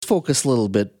focus a little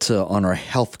bit on our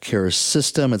healthcare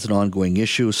system. It's an ongoing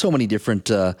issue. So many different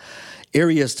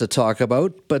areas to talk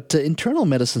about. But internal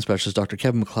medicine specialist Dr.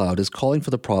 Kevin McLeod is calling for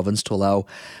the province to allow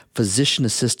physician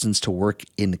assistants to work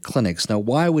in clinics. Now,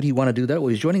 why would he want to do that? Well,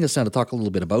 he's joining us now to talk a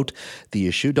little bit about the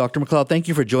issue. Dr. McLeod, thank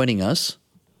you for joining us.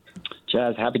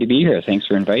 Jazz, happy to be here. Thanks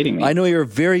for inviting me. I know you're a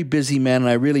very busy man, and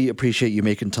I really appreciate you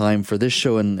making time for this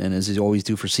show and as you always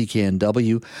do for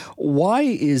CKNW. Why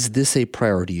is this a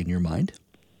priority in your mind?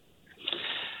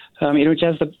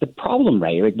 Jazz, the problem,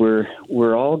 right? Like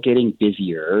we're all getting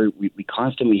busier. We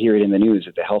constantly hear it in the news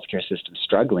that the healthcare system's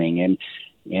struggling, and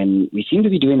we seem to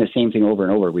be doing the same thing over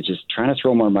and over, which is trying to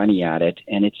throw more money at it,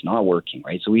 and it's not working,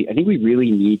 right? So I think we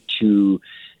really need to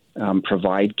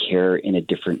provide care in a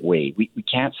different way. We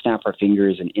can't snap our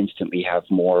fingers and instantly have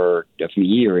more of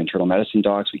me or internal medicine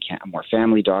docs. We can't have more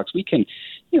family docs. We can,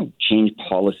 change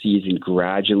policies and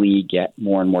gradually get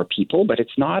more and more people, but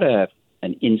it's not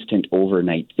an instant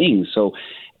overnight thing. So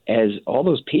as all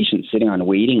those patients sitting on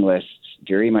waiting lists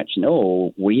very much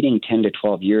know, waiting 10 to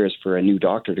 12 years for a new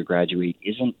doctor to graduate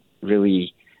isn't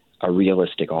really a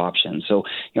realistic option. So,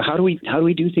 how do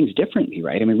we do things differently,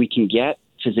 right? I mean, we can get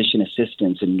physician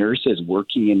assistants and nurses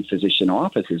working in physician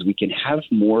offices. We can have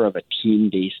more of a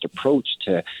team-based approach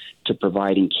to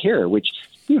providing care, which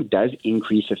does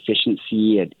increase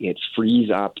efficiency. It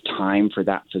frees up time for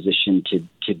that physician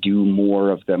to do more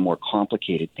of the more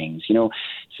complicated things.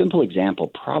 Simple example,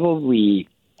 probably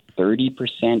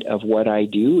 30% of what I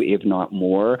do, if not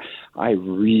more, I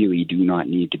really do not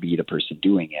need to be the person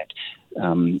doing it.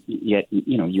 Yet,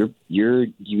 you're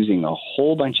using a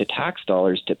whole bunch of tax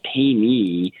dollars to pay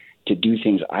me to do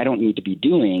things I don't need to be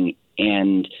doing.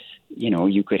 And,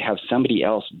 you could have somebody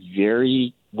else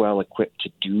very well equipped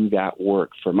to do that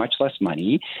work for much less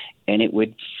money, and it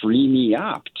would free me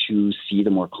up to see the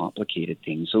more complicated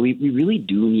things. So we really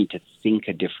do need to think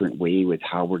a different way with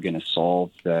how we're going to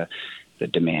solve the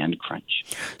demand crunch.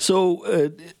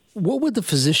 So what would the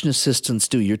physician assistants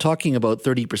do? You're talking about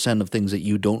 30% of things that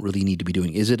you don't really need to be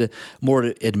doing. Is it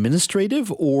more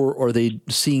administrative, or are they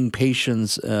seeing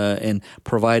patients and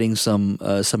providing some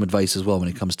advice as well when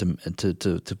it comes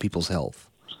to people's health?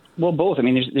 Well, both. I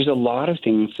mean, there's a lot of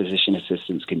things physician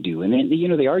assistants can do. And then,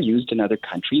 they are used in other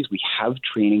countries. We have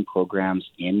training programs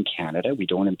in Canada. We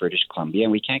don't in British Columbia,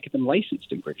 and we can't get them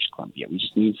licensed in British Columbia. We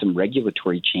just need some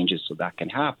regulatory changes so that can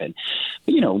happen.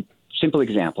 But, simple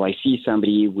example, I see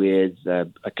somebody with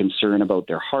a concern about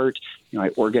their heart. I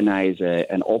organize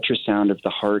an ultrasound of the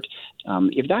heart.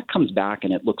 If that comes back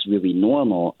and it looks really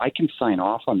normal, I can sign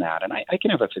off on that, and I can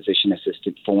have a physician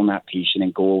assistant phone that patient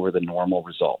and go over the normal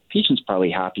result. Patient's probably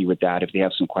happy with that. If they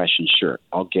have some questions, sure,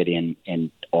 I'll get in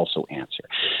and also answer.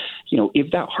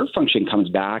 If that heart function comes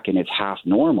back and it's half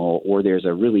normal or there's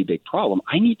a really big problem,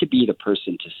 I need to be the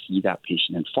person to see that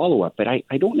patient and follow up, but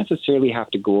I don't necessarily have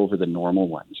to go over the normal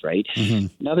ones, right? Mm-hmm.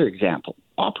 Another example,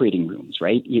 operating rooms,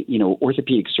 right?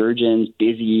 Orthopedic surgeons,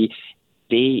 busy.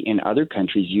 They, in other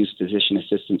countries, use physician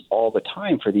assistants all the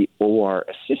time for the OR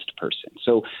assist person.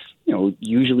 So,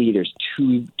 usually there's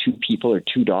two people or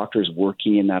two doctors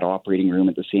working in that operating room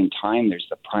at the same time. There's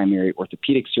the primary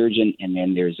orthopedic surgeon, and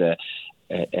then there's a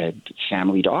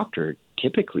family doctor,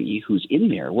 typically, who's in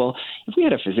there. Well, if we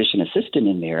had a physician assistant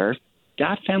in there,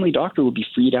 that family doctor would be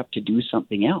freed up to do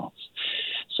something else.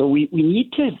 So we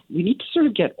need to sort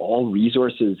of get all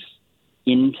resources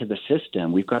into the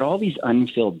system. We've got all these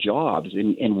unfilled jobs,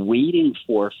 and waiting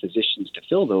for physicians to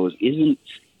fill those isn't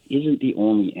the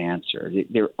only answer.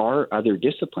 There are other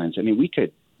disciplines. I mean, we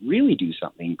could really do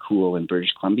something cool in British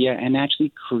Columbia and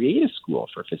actually create a school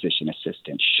for physician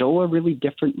assistants, show a really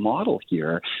different model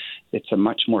here. It's a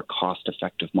much more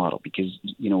cost-effective model because,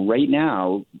 right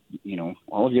now,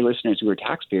 all of your listeners who are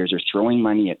taxpayers are throwing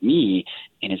money at me,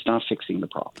 and it's not fixing the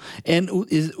problem. And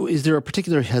is there a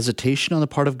particular hesitation on the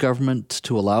part of government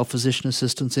to allow physician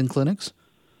assistants in clinics?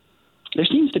 There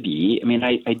seems to be. I mean,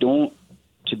 I don't,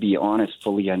 to be honest,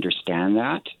 fully understand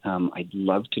that. I'd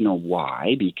love to know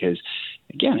why, because,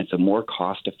 again, it's a more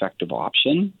cost-effective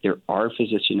option. There are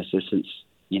physician assistants,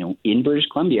 in British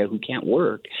Columbia who can't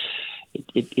work.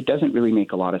 It doesn't really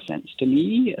make a lot of sense to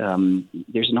me.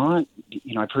 There's not,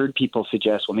 I've heard people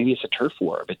suggest, well, maybe it's a turf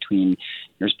war between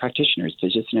nurse practitioners,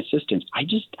 physician assistants. I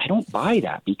don't buy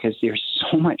that because there's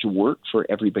so much work for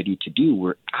everybody to do.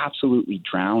 We're absolutely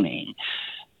drowning.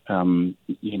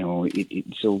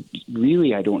 So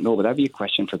really, I don't know, but that'd be a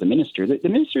question for the minister. The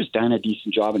minister's done a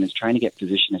decent job and is trying to get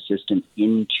physician assistants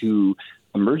into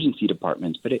emergency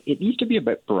departments, but it needs to be a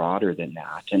bit broader than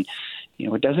that. And,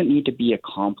 it doesn't need to be a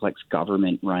complex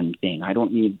government-run thing. I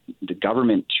don't need the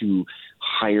government to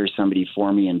hire somebody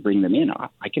for me and bring them in.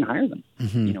 I can hire them.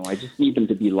 I just need them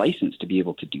to be licensed to be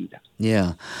able to do that.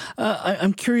 Yeah.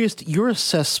 I'm curious, your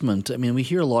assessment, I mean, we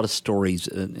hear a lot of stories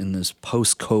in this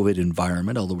post-COVID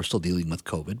environment, although we're still dealing with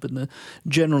COVID, but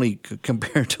generally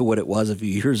compared to what it was a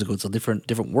few years ago, it's a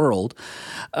different world.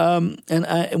 And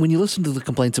when you listen to the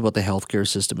complaints about the healthcare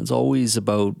system, it's always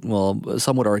about, well,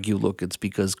 some would argue, look, it's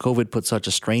because COVID put such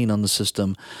a strain on the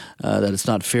system that it's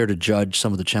not fair to judge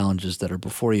some of the challenges that are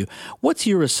before you. What's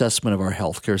your assessment of our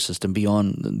healthcare system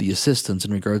beyond the assistance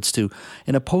in regards to,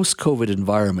 in a post-COVID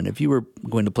environment, if you were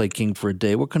going to play king for a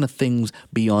day, what kind of things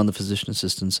beyond the physician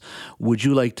assistants would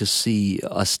you like to see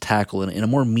us tackle in a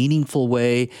more meaningful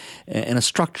way, in a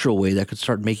structural way that could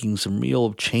start making some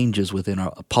real changes within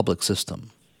our public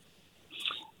system?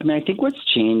 I mean, I think what's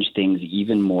changed things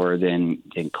even more than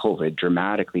COVID,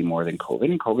 dramatically more than COVID,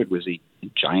 and COVID was a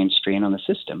giant strain on the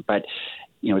system, but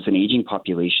it's an aging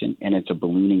population and it's a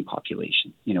ballooning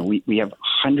population. We have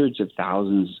hundreds of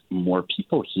thousands more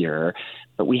people here,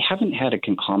 but we haven't had a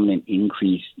concomitant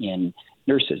increase in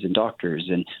nurses and doctors.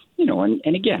 And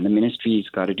again, the ministry's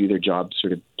got to do their job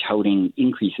sort of touting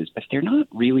increases, but they're not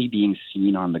really being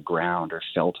seen on the ground or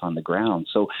felt on the ground.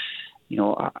 So,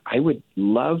 I would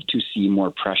love to see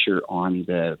more pressure on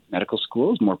the medical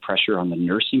schools, more pressure on the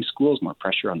nursing schools, more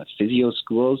pressure on the physio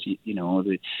schools.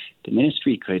 The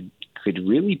ministry could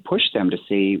really push them to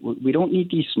say, we don't need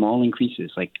these small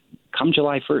increases. Like, come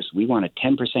July 1st, we want a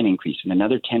 10% increase and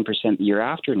another 10% the year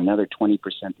after and another 20%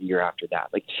 the year after that.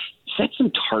 Like, set some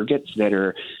targets that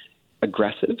are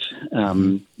aggressive,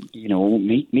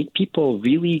 make people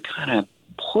really kind of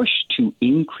push to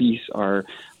increase our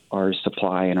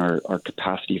supply and our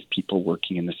capacity of people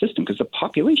working in the system, because the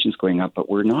population's going up, but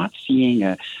we're not seeing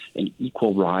an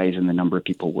equal rise in the number of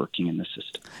people working in the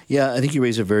system. Yeah, I think you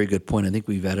raise a very good point. I think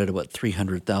we've added about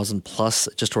 300,000 plus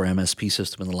just to our MSP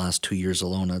system in the last 2 years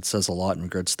alone. That says a lot in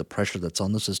regards to the pressure that's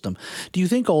on the system. Do you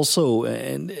think also,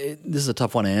 and this is a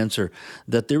tough one to answer,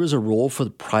 that there is a role for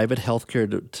the private healthcare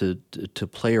to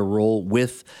play a role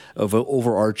with of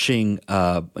overarching,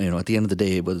 at the end of the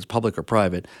day, whether it's public or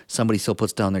private, somebody still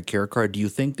puts down their care card? Do you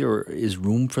think there is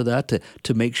room for that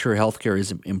to make sure healthcare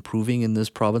is improving in this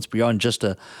province beyond just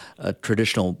a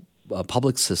traditional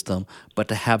public system, but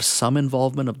to have some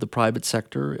involvement of the private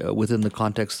sector within the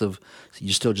context of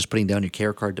you're still just putting down your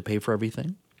care card to pay for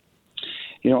everything?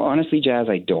 Honestly, Jazz,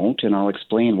 I don't, and I'll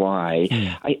explain why.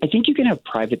 I think you can have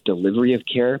private delivery of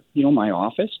care. My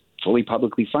office, fully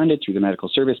publicly funded through the medical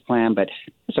service plan, but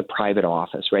it's a private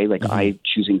office, right? Like I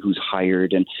choosing who's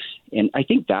hired, and I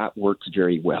think that works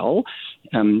very well.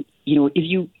 If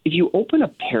you open a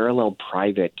parallel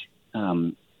private,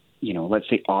 let's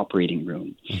say operating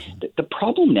room, the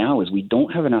problem now is we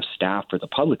don't have enough staff for the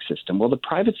public system. Well, the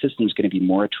private system is going to be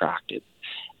more attractive.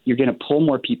 You're going to pull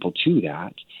more people to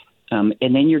that. And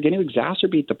then you're going to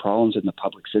exacerbate the problems in the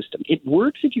public system. It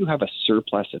works if you have a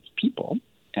surplus of people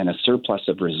and a surplus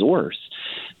of resource.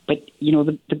 But,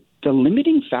 the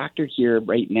limiting factor here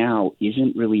right now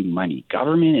isn't really money.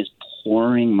 Government is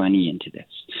pouring money into this.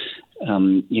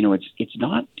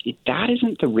 That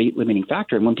isn't the rate limiting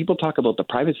factor. And when people talk about the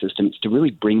private system, it's to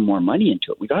really bring more money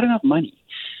into it. We got enough money.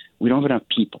 We don't have enough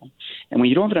people. And when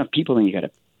you don't have enough people, then you got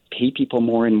to pay people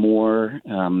more and more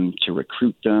to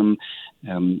recruit them.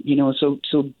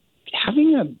 So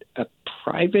having a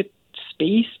private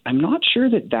space, I'm not sure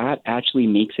that actually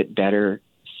makes it better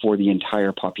for the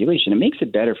entire population. It makes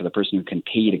it better for the person who can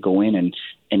pay to go in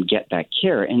and get that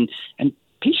care. And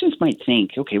patients might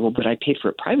think, okay, well, but I paid for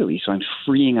it privately, so I'm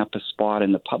freeing up a spot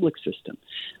in the public system.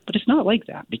 But it's not like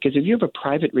that, because if you have a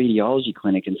private radiology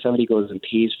clinic and somebody goes and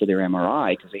pays for their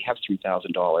MRI because they have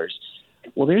 $3,000,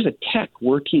 well, there's a tech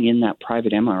working in that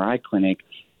private MRI clinic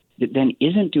that then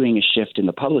isn't doing a shift in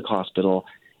the public hospital,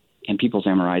 and people's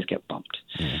MRIs get bumped.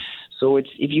 So if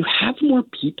you have more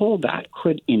people, that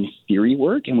could, in theory,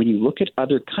 work. And when you look at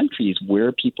other countries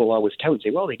where people always tout and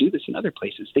say, well, they do this in other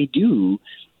places, they do.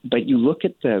 But you look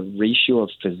at the ratio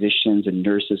of physicians and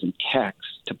nurses and techs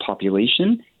to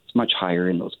population, it's much higher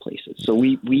in those places. So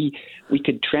we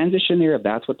could transition there if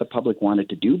that's what the public wanted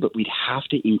to do, but we'd have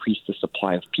to increase the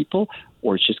supply of people,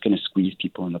 or it's just going to squeeze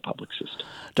people in the public system.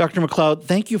 Dr. McLeod,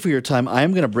 thank you for your time.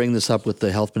 I'm going to bring this up with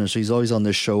the health minister. He's always on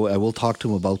this show. I will talk to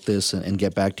him about this and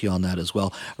get back to you on that as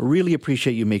well. I really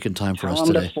appreciate you making time for us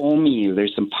today. Tell him to phone me.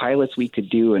 There's some pilots we could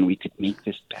do, and we could make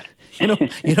this better.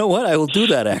 You know what? I will do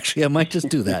that, actually. I might just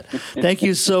do that. Thank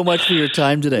you so much for your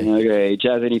time today. Okay,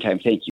 Jazz, anytime. Thank you.